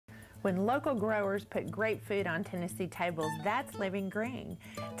When local growers put great food on Tennessee tables, that's living green.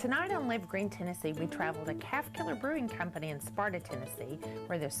 Tonight on Live Green Tennessee, we travel to Calfkiller Brewing Company in Sparta, Tennessee,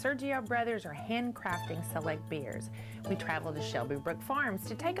 where the Sergio Brothers are handcrafting select beers. We travel to Shelby Brook Farms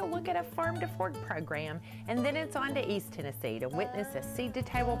to take a look at a farm-to-fork program, and then it's on to East Tennessee to witness a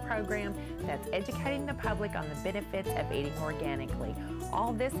seed-to-table program that's educating the public on the benefits of eating organically.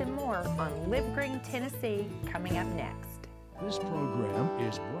 All this and more on Live Green Tennessee, coming up next. This program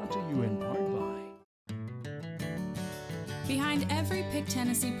is brought to you in part by... Behind every Pick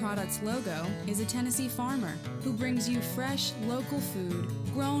Tennessee Products logo is a Tennessee farmer who brings you fresh, local food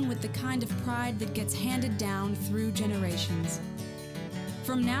grown with the kind of pride that gets handed down through generations.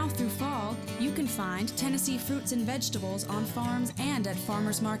 From now through fall, you can find Tennessee fruits and vegetables on farms and at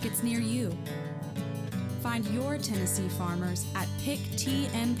farmers markets near you. Find your Tennessee farmers at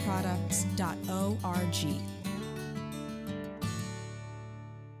picktnproducts.org.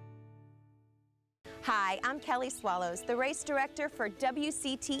 Hi, I'm Kelly Swallows, the race director for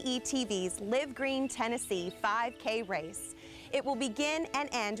WCTE TV's Live Green Tennessee 5K race. It will begin and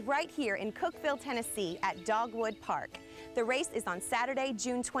end right here in Cookeville, Tennessee at Dogwood Park. The race is on Saturday,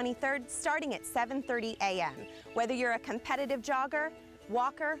 June 23rd, starting at 7:30 a.m. Whether you're a competitive jogger,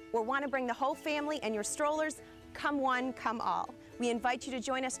 walker, or want to bring the whole family and your strollers, come one, come all. We invite you to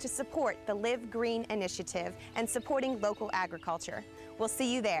join us to support the Live Green initiative and supporting local agriculture. We'll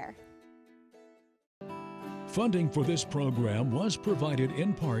see you there. Funding for this program was provided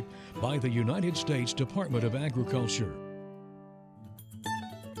in part by the United States Department of Agriculture.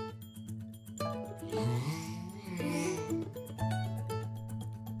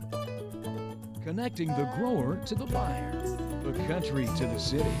 Connecting the grower to the buyer, the country to the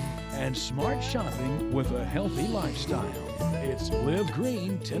city, and smart shopping with a healthy lifestyle. It's Live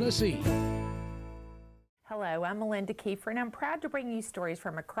Green Tennessee. Hello, I'm Melinda Kiefer, and I'm proud to bring you stories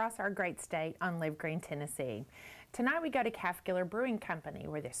from across our great state on Live Green Tennessee. Tonight we go to Calfkiller Brewing Company,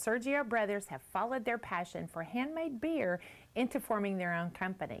 where the Sergio Brothers have followed their passion for handmade beer into forming their own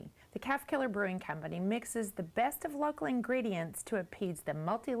company. The Calfkiller Brewing Company mixes the best of local ingredients to appease the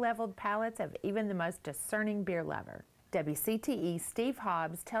multi-leveled palates of even the most discerning beer lover. WCTE Steve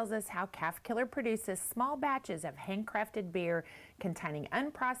Hobbs tells us how Calfkiller produces small batches of handcrafted beer containing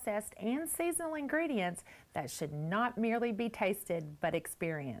unprocessed and seasonal ingredients that should not merely be tasted but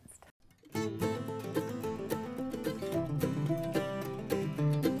experienced.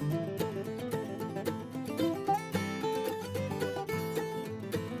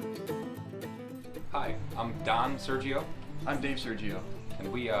 Hi, I'm Don Sergio. I'm Dave Sergio. And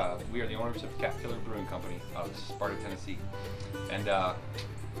we are the owners of Calfkiller Brewing Company out of Sparta, Tennessee. And I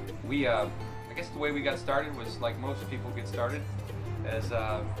guess the way we got started was like most people get started, as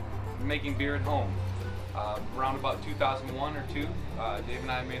making beer at home. Around about 2001 or 2, Dave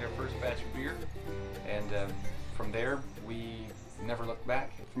and I made our first batch of beer, and from there we never looked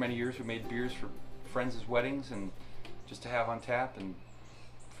back. For many years we made beers for friends' weddings and just to have on tap and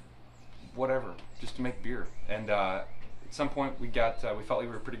whatever, just to make beer. And at some point we felt like we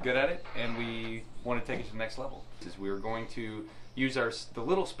were pretty good at it, and we wanted to take it to the next level. We were going to use the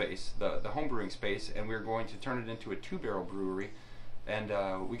little space, the home brewing space, and we were going to turn it into a 2-barrel brewery. And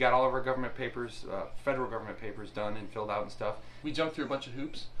we got all of our government papers, federal government papers done and filled out and stuff. We jumped through a bunch of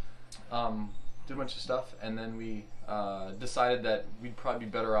hoops, did a bunch of stuff, and then we decided that we'd probably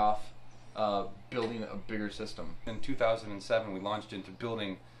be better off building a bigger system. In 2007 we launched into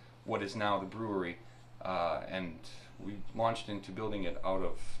building what is now the brewery, and we launched into building it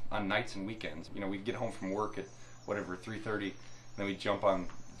on nights and weekends. You know, we'd get home from work at whatever 3:30, and then we'd jump on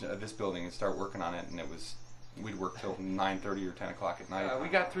this building and start working on it, and we'd work till 9:30 or 10 o'clock at night. We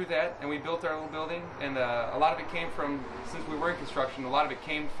got through that, and we built our little building, and a lot of it came from, since we were in construction, a lot of it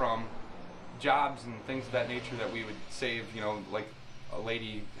came from jobs and things of that nature that we would save. You know, like a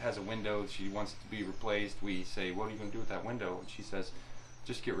lady has a window, she wants to be replaced, we say, what are you going to do with that window? And she says,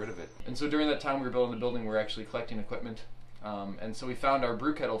 just get rid of it. And so during that time we were building the building, we were actually collecting equipment, and so we found our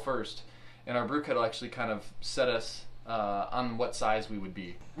brew kettle first, and our brew kettle actually kind of set us on what size we would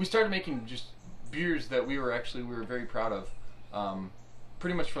be. We started making just beers that we were very proud of,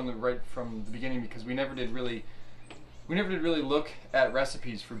 pretty much from the beginning, because we never did really look at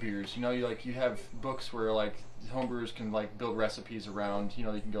recipes for beers. You know, you have books where like homebrewers can like build recipes around, you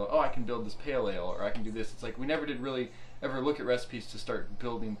know, they can go, oh, I can build this pale ale, or I can do this. It's like we never did really ever look at recipes to start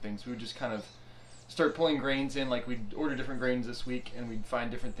building things. We would just kind of start pulling grains in, like we'd order different grains this week and we'd find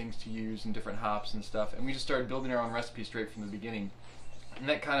different things to use and different hops and stuff, and we just started building our own recipes straight from the beginning. And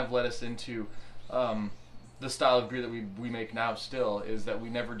that kind of led us into the style of beer that we make now still, is that we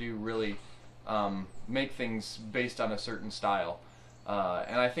never do really make things based on a certain style.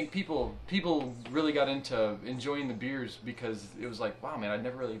 And I think people really got into enjoying the beers because it was like, wow, man, I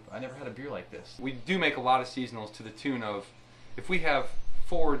never had a beer like this. We do make a lot of seasonals to the tune of, if we have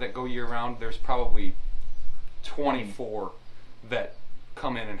 4 that go year round, there's probably 24 that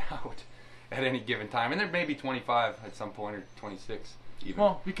come in and out at any given time, and there may be 25 at some point, or 26 even.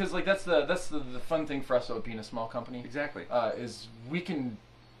 Well, because like that's the fun thing for us about being a small company. Exactly. Is we can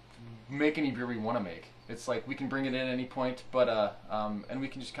make any beer we want to make. It's like we can bring it in at any point, but and we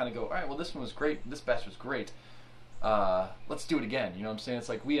can just kind of go, all right, well, this one was great, this batch was great. Let's do it again. You know what I'm saying? It's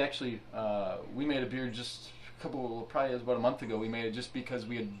like we actually we made a beer just probably about a month ago. We made it just because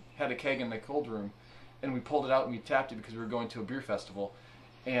we had a keg in the cold room, and we pulled it out and we tapped it because we were going to a beer festival,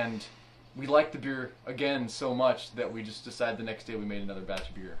 and we liked the beer again so much that we just decided the next day we made another batch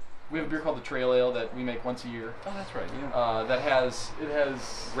of beer. We have a beer called the Trail Ale that we make once a year. Oh, that's right. Yeah. That has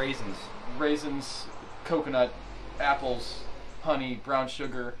raisins, coconut, apples, honey, brown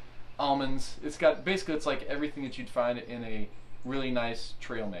sugar, almonds. It's got basically it's like everything that you'd find in a really nice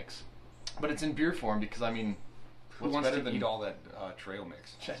trail mix, but it's in beer form because I mean, who wants to eat all that trail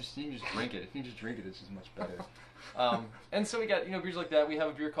mix? You can just drink it. If you just drink it, it's just much better. And so we got beers like that. We have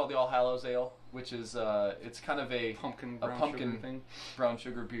a beer called the All Hallows Ale, which is it's kind of a pumpkin brown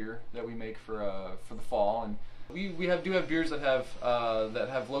sugar beer that we make for the fall. And we do have beers that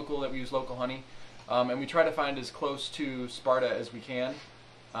have local, that we use local honey, and we try to find as close to Sparta as we can.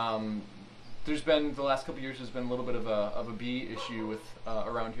 There's been the last couple of years there's been a little bit of a bee issue with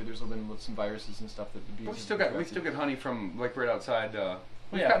around here. There's been some viruses and stuff that the bees. We still get honey from like right outside.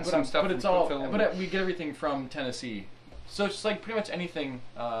 We've yeah, gotten some stuff, but it's all. But we get everything from Tennessee, so it's like pretty much anything.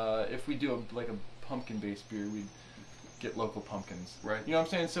 If we do a pumpkin-based beer, we get local pumpkins. Right. You know what I'm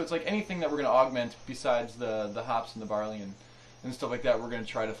saying? So it's like anything that we're going to augment besides the hops and the barley and stuff like that. We're going to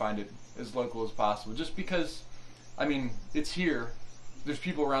try to find it as local as possible. Just because, I mean, it's here. There's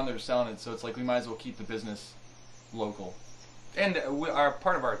people around there selling it, so it's like we might as well keep the business local. And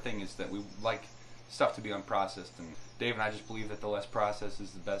part of our thing is that we like stuff to be unprocessed, and Dave and I just believe that the less processed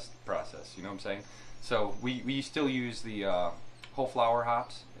is the best process. You know what I'm saying? So we still use the whole flower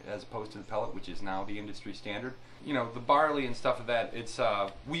hops as opposed to the pellet, which is now the industry standard. You know, the barley and stuff of that. It's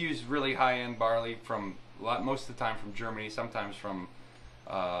we use really high-end barley from most of the time from Germany, sometimes from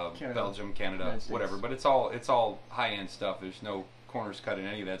Belgium, Canada, whatever. But it's all high-end stuff. There's no corners cut in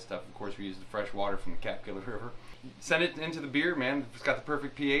any of that stuff. Of course, we use the fresh water from the Calfkiller River. Send it into the beer, man. It's got the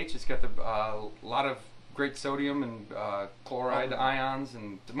perfect pH. It's got the lot of great sodium and chloride ions.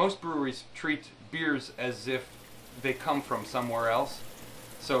 And most breweries treat beers as if they come from somewhere else.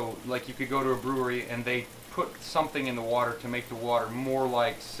 So, like, you could go to a brewery and they put something in the water to make the water more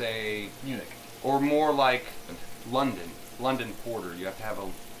like, say, Munich, or more like London porter. You have to have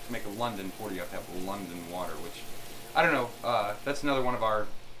to make a London porter. You have to have London water, which I don't know. That's another one of our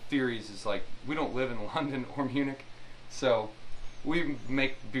theories. Is like we don't live in London or Munich, so we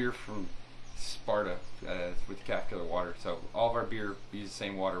make beer from Sparta with Calfkiller water. So all of our beer uses the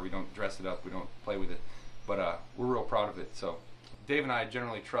same water. We don't dress it up. We don't play with it, but we're real proud of it. So Dave and I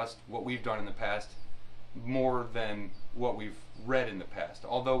generally trust what we've done in the past more than what we've read in the past.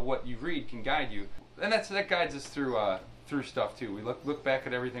 Although what you read can guide you, and that guides us through stuff too. We look back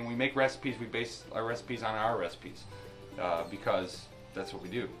at everything. We make recipes. We base our recipes on our recipes because that's what we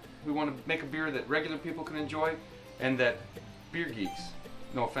do. We want to make a beer that regular people can enjoy and that beer geeks,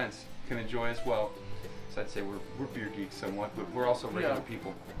 no offense, can enjoy as well. So I'd say we're beer geeks somewhat, but we're also regular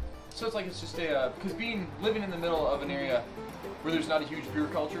people. So it's like it's just a because living in the middle of an area where there's not a huge beer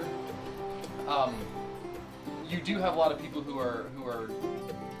culture, you do have a lot of people who are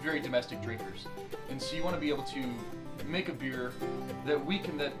very domestic drinkers, and so you want to be able to make a beer that we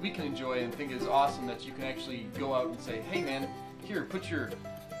can enjoy and think is awesome, that you can actually go out and say, hey man, here, put your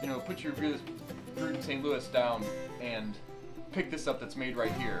beer brewed in St. Louis down and pick this up that's made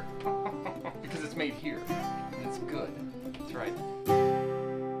right here because it's made here and it's good. That's right.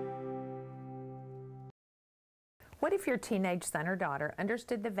 What if your teenage son or daughter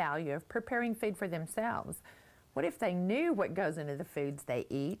understood the value of preparing food for themselves? What if they knew what goes into the foods they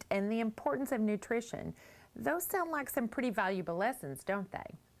eat and the importance of nutrition? Those sound like some pretty valuable lessons, don't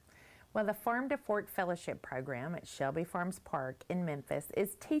they? Well, the Farm to Fork Fellowship Program at Shelby Farms Park in Memphis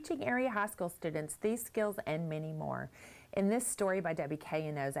is teaching area high school students these skills and many more. In this story by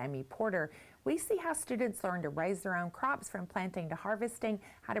WKNO's Amy Porter, we see how students learn to raise their own crops from planting to harvesting,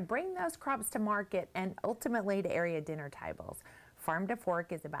 how to bring those crops to market, and ultimately to area dinner tables. Farm to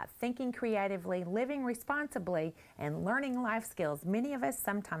Fork is about thinking creatively, living responsibly, and learning life skills many of us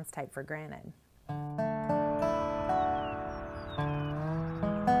sometimes take for granted.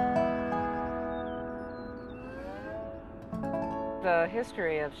 The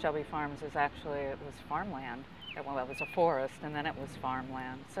history of Shelby Farms is actually, it was farmland. Well, it was a forest, and then it was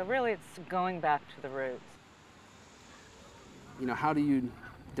farmland. So really, it's going back to the roots. You know, how do you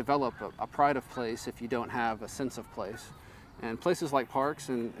develop a pride of place if you don't have a sense of place? And places like parks,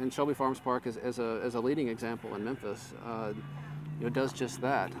 and Shelby Farms Park is a leading example in Memphis, you know, does just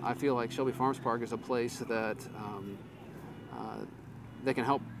that. I feel like Shelby Farms Park is a place that that can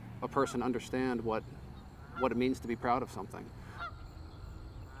help a person understand what it means to be proud of something.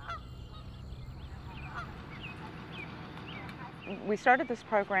 We started this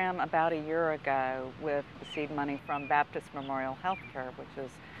program about a year ago with the seed money from Baptist Memorial Healthcare, which is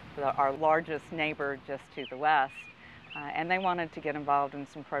our largest neighbor just to the west. And they wanted to get involved in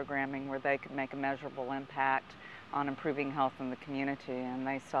some programming where they could make a measurable impact on improving health in the community, and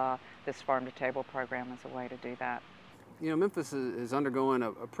they saw this farm-to-table program as a way to do that. You know, Memphis is undergoing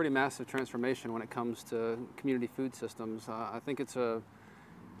a pretty massive transformation when it comes to community food systems. I think it's a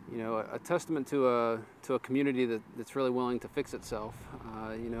testament to a community that's really willing to fix itself.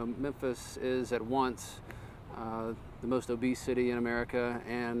 You know, Memphis is at once the most obese city in America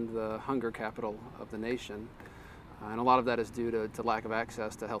and the hunger capital of the nation. And a lot of that is due to lack of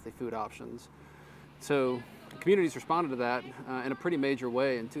access to healthy food options. So communities responded to that in a pretty major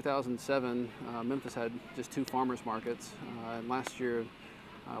way. In 2007, Memphis had just 2 farmers markets, and last year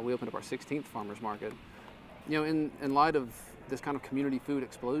we opened up our 16th farmers market. You know, in light of this kind of community food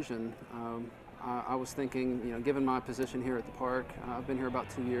explosion, I was thinking, you know, given my position here at the park, I've been here about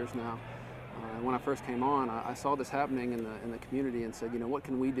 2 years now. When I first came on, I saw this happening in the community and said, you know, what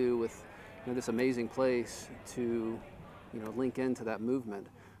can we do with this amazing place to, you know, link into that movement?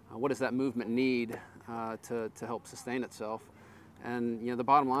 What does that movement need to help sustain itself? And, you know, the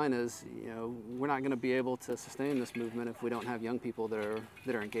bottom line is, you know, we're not going to be able to sustain this movement if we don't have young people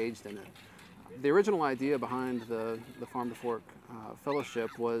that are engaged in it. The original idea behind the Farm to Fork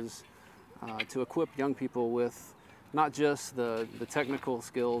Fellowship was to equip young people with not just the technical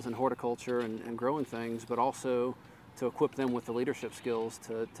skills in horticulture and growing things, but also to equip them with the leadership skills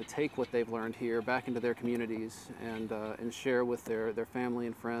to take what they've learned here back into their communities and share with their family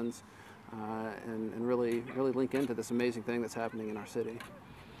and friends and really link into this amazing thing that's happening in our city.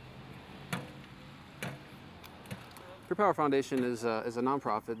 Pure Power Foundation is a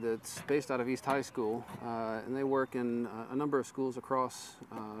nonprofit that's based out of East High School, and they work in a number of schools across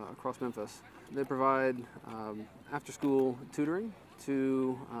Memphis. They provide after-school tutoring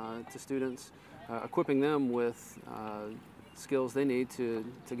to students, equipping them with skills they need to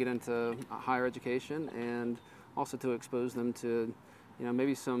get into higher education, and also to expose them to, you know,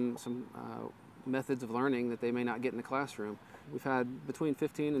 maybe some methods of learning that they may not get in the classroom. We've had between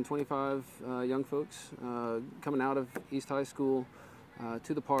 15 and 25 young folks coming out of East High School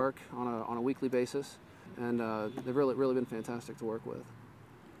to the park on a weekly basis, and they've really been fantastic to work with.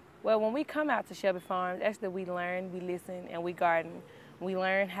 Well, when we come out to Shelby Farms, actually we learn, we listen, and we garden. We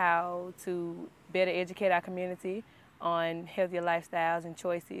learn how to better educate our community on healthier lifestyles and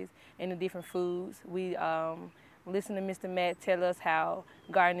choices and the different foods. We listen to Mr. Matt tell us how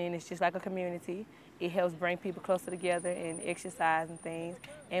gardening is just like a community. It helps bring people closer together and exercise and things.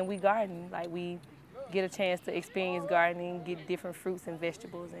 And we garden, like we get a chance to experience gardening, get different fruits and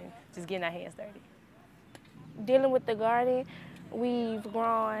vegetables, and just getting our hands dirty. Dealing with the garden, we've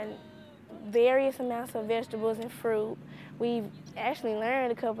grown various amounts of vegetables and fruit. We've actually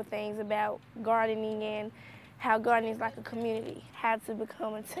learned a couple things about gardening and how gardening is like a community, how to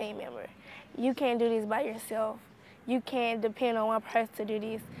become a team member. You can't do this by yourself. You can't depend on one person to do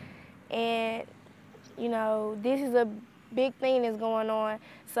this. And, you know, this is a big thing that's going on.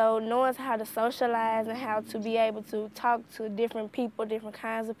 So knowing how to socialize and how to be able to talk to different people, different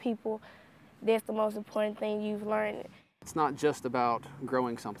kinds of people, that's the most important thing you've learned. It's not just about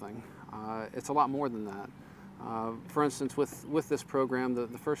growing something. It's a lot more than that. For instance, with this program,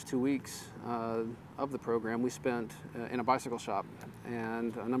 the first 2 weeks of the program, we spent in a bicycle shop,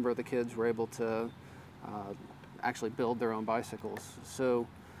 and a number of the kids were able to actually build their own bicycles. So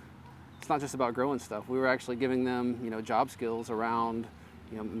it's not just about growing stuff. We were actually giving them, you know, job skills around,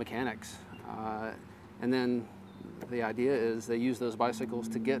 you know, mechanics, and then the idea is they use those bicycles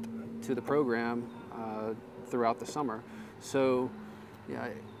to get to the program throughout the summer. So, yeah,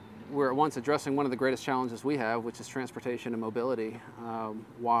 we're at once addressing one of the greatest challenges we have, which is transportation and mobility,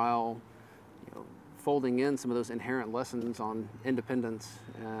 while, you know, folding in some of those inherent lessons on independence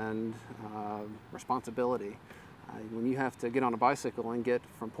and responsibility. When you have to get on a bicycle and get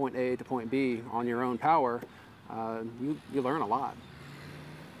from point A to point B on your own power, you learn a lot.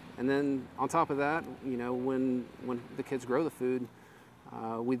 And then on top of that, you know, when the kids grow the food,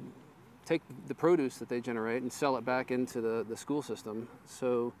 we take the produce that they generate and sell it back into the school system.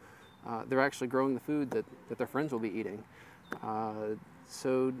 So they're actually growing the food that their friends will be eating.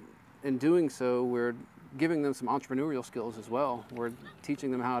 So in doing so, we're giving them some entrepreneurial skills as well. We're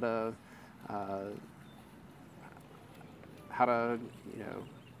teaching them how to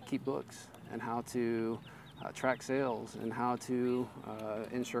keep books, and how to track sales, and how to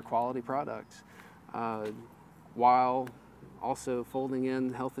ensure quality products, while also folding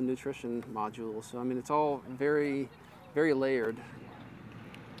in health and nutrition modules. So I mean, it's all very, very layered.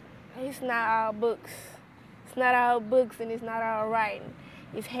 It's not all books. It's not all books and it's not all writing.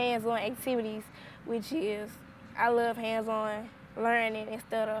 It's hands-on activities, which is, I love hands-on learning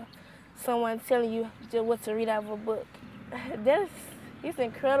instead of someone telling you just what to read out of a book. It's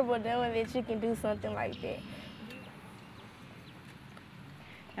incredible knowing that you can do something like that.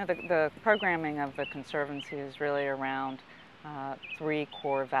 Now, the programming of the Conservancy is really around 3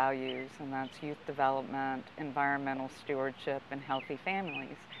 core values, and that's youth development, environmental stewardship, and healthy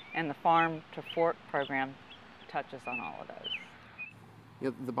families. And the Farm to Fork program touches on all of those. You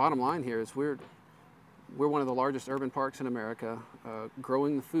know, the bottom line here is we're one of the largest urban parks in America,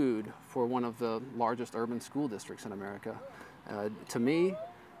 growing the food for one of the largest urban school districts in America. To me,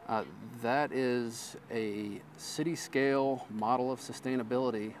 that is a city-scale model of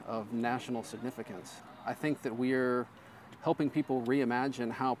sustainability of national significance. I think that we're helping people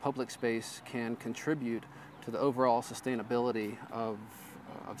reimagine how public space can contribute to the overall sustainability of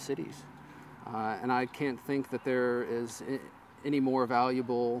cities. And I can't think that there is any more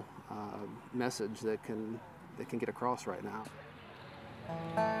valuable message that can get across right now.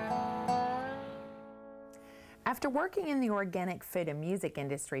 After working in the organic food and music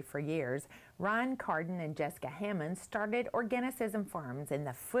industry for years, Ryan Carden and Jessica Hammond started Organicism Farms in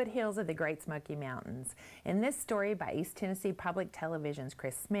the foothills of the Great Smoky Mountains. In this story by East Tennessee Public Television's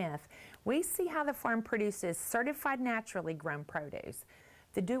Chris Smith, we see how the farm produces certified naturally grown produce.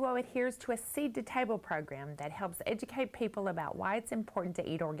 The duo adheres to a seed-to-table program that helps educate people about why it's important to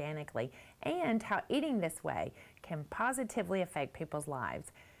eat organically and how eating this way can positively affect people's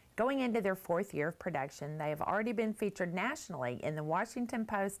lives. Going into their 4th year of production, they have already been featured nationally in the Washington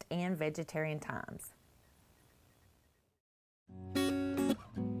Post and Vegetarian Times.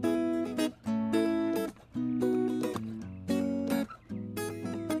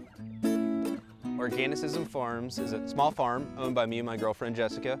 Organicism Farms is a small farm owned by me and my girlfriend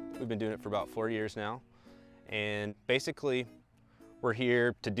Jessica. We've been doing it for about 4 years now. And basically, we're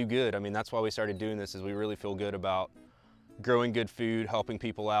here to do good. I mean, that's why we started doing this, is we really feel good about growing good food, helping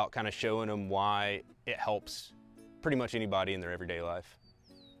people out, kind of showing them why it helps pretty much anybody in their everyday life.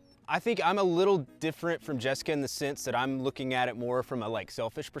 I think I'm a little different from Jessica in the sense that I'm looking at it more from a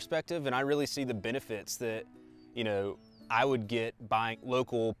selfish perspective, and I really see the benefits that, I would get buying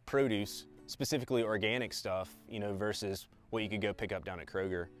local produce, specifically organic stuff, versus what you could go pick up down at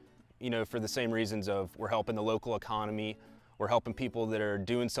Kroger. For the same reasons of we're helping the local economy, we're helping people that are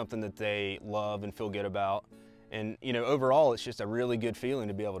doing something that they love and feel good about. And overall, it's just a really good feeling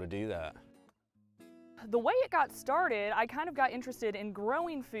to be able to do that. The way it got started, I kind of got interested in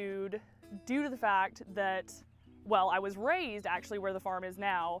growing food due to the fact that, well, I was raised actually where the farm is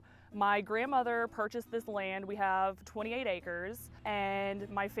now. My grandmother purchased this land. We have 28 acres, and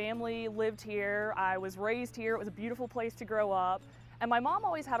my family lived here. I was raised here. It was a beautiful place to grow up. And my mom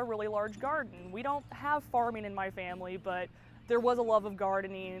always had a really large garden. We don't have farming in my family, but there was a love of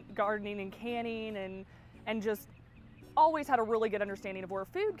gardening and canning, and just always had a really good understanding of where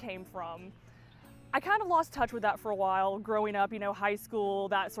food came from. I kind of lost touch with that for a while. Growing up, high school,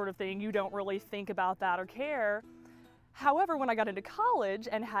 that sort of thing, you don't really think about that or care. However, when I got into college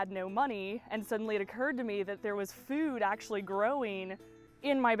and had no money, and suddenly it occurred to me that there was food actually growing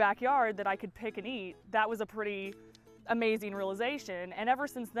in my backyard that I could pick and eat, that was a pretty amazing realization. And ever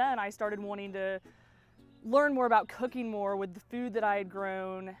since then, I started wanting to learn more about cooking more with the food that I had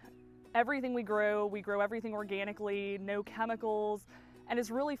grown. Everything we grow everything organically, no chemicals, and it's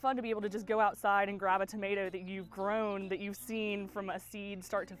really fun to be able to just go outside and grab a tomato that you've grown, that you've seen from a seed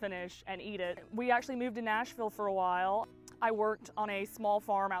start to finish, and eat it. We actually moved to Nashville for a while. I worked on a small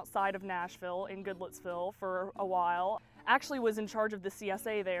farm outside of Nashville in Goodlettsville for a while. Actually was in charge of the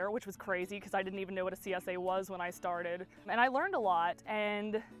CSA there, which was crazy because I didn't even know what a CSA was when I started. And I learned a lot,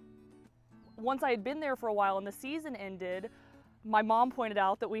 and once I had been there for a while and the season ended, my mom pointed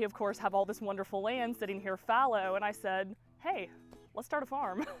out that we, of course, have all this wonderful land sitting here fallow, and I said, hey, let's start a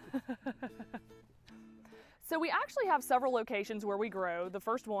farm. So we actually have several locations where we grow. The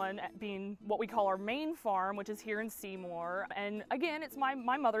first one being what we call our main farm, which is here in Seymour. And again, it's my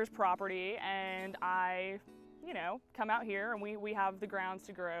mother's property, and I, come out here and we have the grounds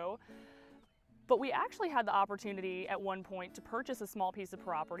to grow. But we actually had the opportunity at one point to purchase a small piece of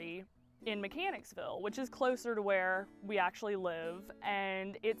property in Mechanicsville, which is closer to where we actually live,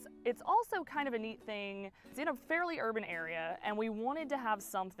 and it's also kind of a neat thing. It's in a fairly urban area, and we wanted to have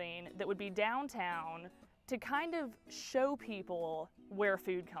something that would be downtown to kind of show people where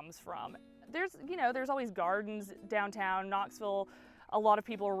food comes from. There's always gardens downtown. Knoxville, a lot of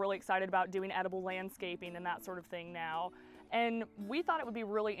people are really excited about doing edible landscaping and that sort of thing now, and we thought it would be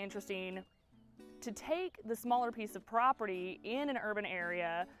really interesting to take the smaller piece of property in an urban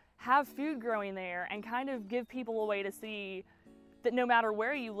area, have food growing there, and kind of give people a way to see that no matter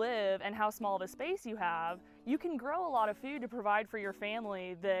where you live and how small of a space you have, you can grow a lot of food to provide for your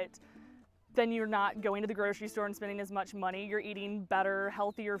family, that then you're not going to the grocery store and spending as much money. You're eating better,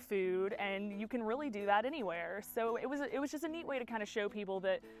 healthier food, and you can really do that anywhere. So it was just a neat way to kind of show people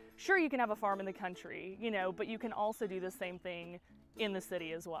that, sure, you can have a farm in the country, but you can also do the same thing in the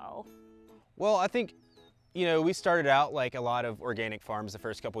city as well. Well, I think, we started out like a lot of organic farms the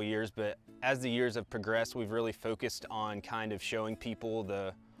first couple of years, but as the years have progressed, we've really focused on kind of showing people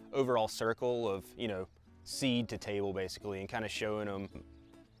the overall circle of, seed to table basically, and kind of showing them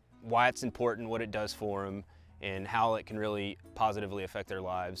why it's important, what it does for them, and how it can really positively affect their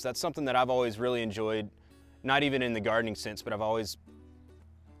lives. That's something that I've always really enjoyed, not even in the gardening sense, but I've always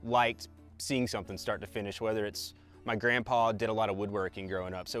liked seeing something start to finish, whether it's my grandpa did a lot of woodworking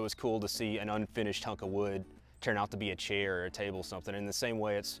growing up, so it was cool to see an unfinished hunk of wood turn out to be a chair or a table, something. In the same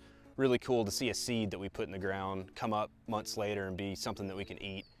way, it's really cool to see a seed that we put in the ground come up months later and be something that we can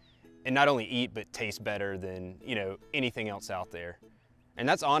eat. And not only eat, but taste better than, anything else out there. And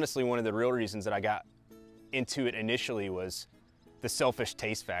that's honestly one of the real reasons that I got into it initially, was the selfish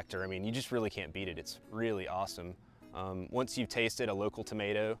taste factor. I mean, you just really can't beat it. It's really awesome. Once you've tasted a local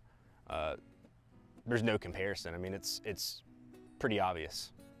tomato, there's no comparison. I mean, it's pretty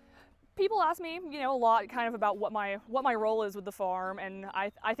obvious. People ask me, a lot kind of about what my role is with the farm, and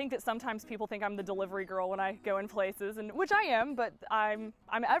I think that sometimes people think I'm the delivery girl when I go in places, and which I am, but I'm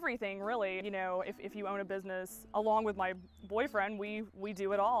everything really. If you own a business, along with my boyfriend, we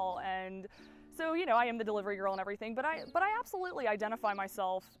do it all, and so I am the delivery girl and everything. But I absolutely identify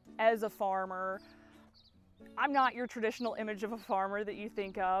myself as a farmer. I'm not your traditional image of a farmer that you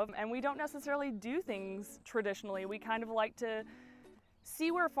think of, and we don't necessarily do things traditionally. We kind of like to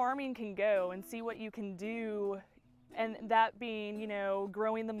see where farming can go and see what you can do, and that being,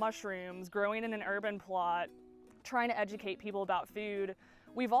 growing the mushrooms, growing in an urban plot, trying to educate people about food.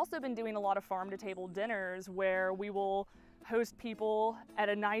 We've also been doing a lot of farm-to-table dinners where we will host people at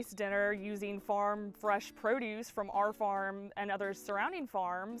a nice dinner using farm fresh produce from our farm and other surrounding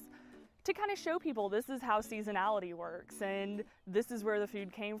farms, to kind of show people this is how seasonality works and this is where the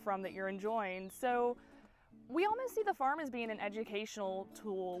food came from that you're enjoying. So we almost see the farm as being an educational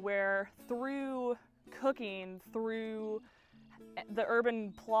tool, where through cooking, through the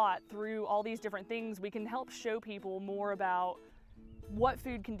urban plot, through all these different things, we can help show people more about what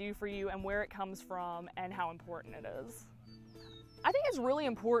food can do for you and where it comes from and how important it is. I think it's really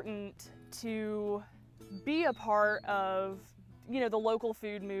important to be a part of the local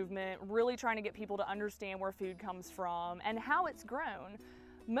food movement, really trying to get people to understand where food comes from and how it's grown.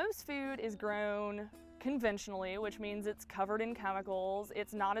 Most food is grown conventionally, which means it's covered in chemicals.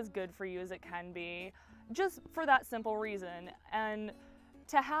 It's not as good for you as it can be, just for that simple reason. And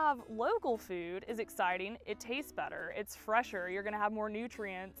to have local food is exciting. It tastes better. It's fresher. You're going to have more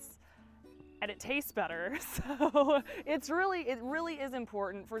nutrients, and it tastes better. So it really is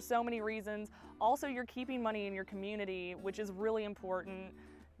important for so many reasons. Also, you're keeping money in your community, which is really important.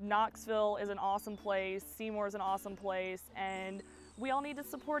 Knoxville is an awesome place. Seymour is an awesome place, and we all need to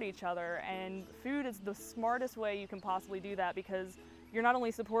support each other. And food is the smartest way you can possibly do that, because you're not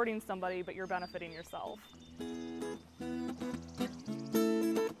only supporting somebody, but you're benefiting yourself.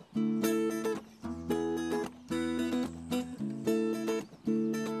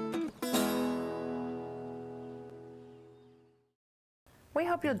 We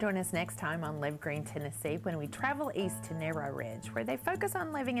hope you'll join us next time on Live Green Tennessee when we travel east to Narrow Ridge, where they focus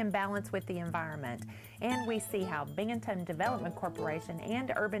on living in balance with the environment, and we see how Binghamton Development Corporation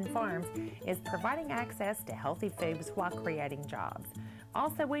and Urban Farms is providing access to healthy foods while creating jobs.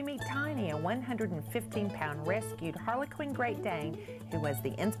 Also, we meet Tiny, a 115-pound rescued Harlequin Great Dane who was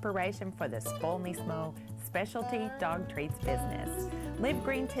the inspiration for the Spoil Me Smo specialty dog treats business. Live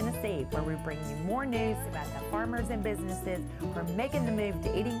Green Tennessee, where we bring you more news about the farmers and businesses who are making the move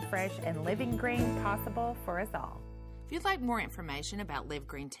to eating fresh and living green possible for us all. If you'd like more information about Live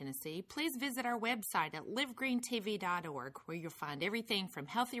Green Tennessee, please visit our website at livegreentv.org, where you'll find everything from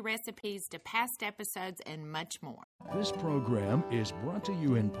healthy recipes to past episodes and much more. This program is brought to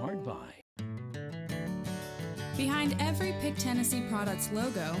you in part by Behind every Pick Tennessee Products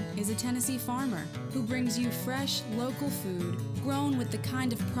logo is a Tennessee farmer who brings you fresh, local food grown with the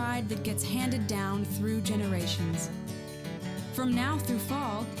kind of pride that gets handed down through generations. From now through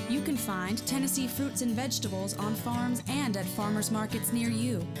fall, you can find Tennessee fruits and vegetables on farms and at farmers markets near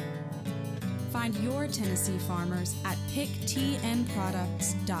you. Find your Tennessee farmers at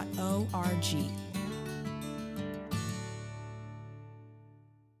picktnproducts.org.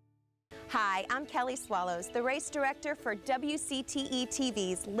 Hi, I'm Kelly Swallows, the race director for WCTE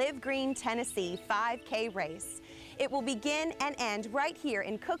TV's Live Green Tennessee 5K race. It will begin and end right here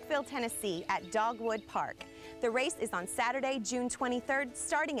in Cookeville, Tennessee at Dogwood Park. The race is on Saturday, June 23rd,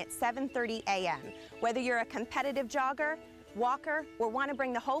 starting at 7:30 a.m. Whether you're a competitive jogger, walker, or want to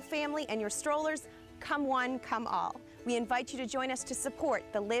bring the whole family and your strollers, come one, come all. We invite you to join us to support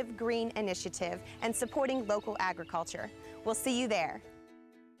the Live Green initiative and supporting local agriculture. We'll see you there.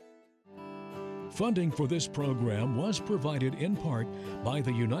 Funding for this program was provided in part by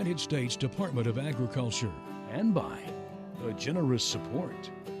the United States Department of Agriculture and by the generous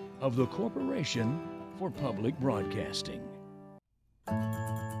support of the Corporation for Public Broadcasting.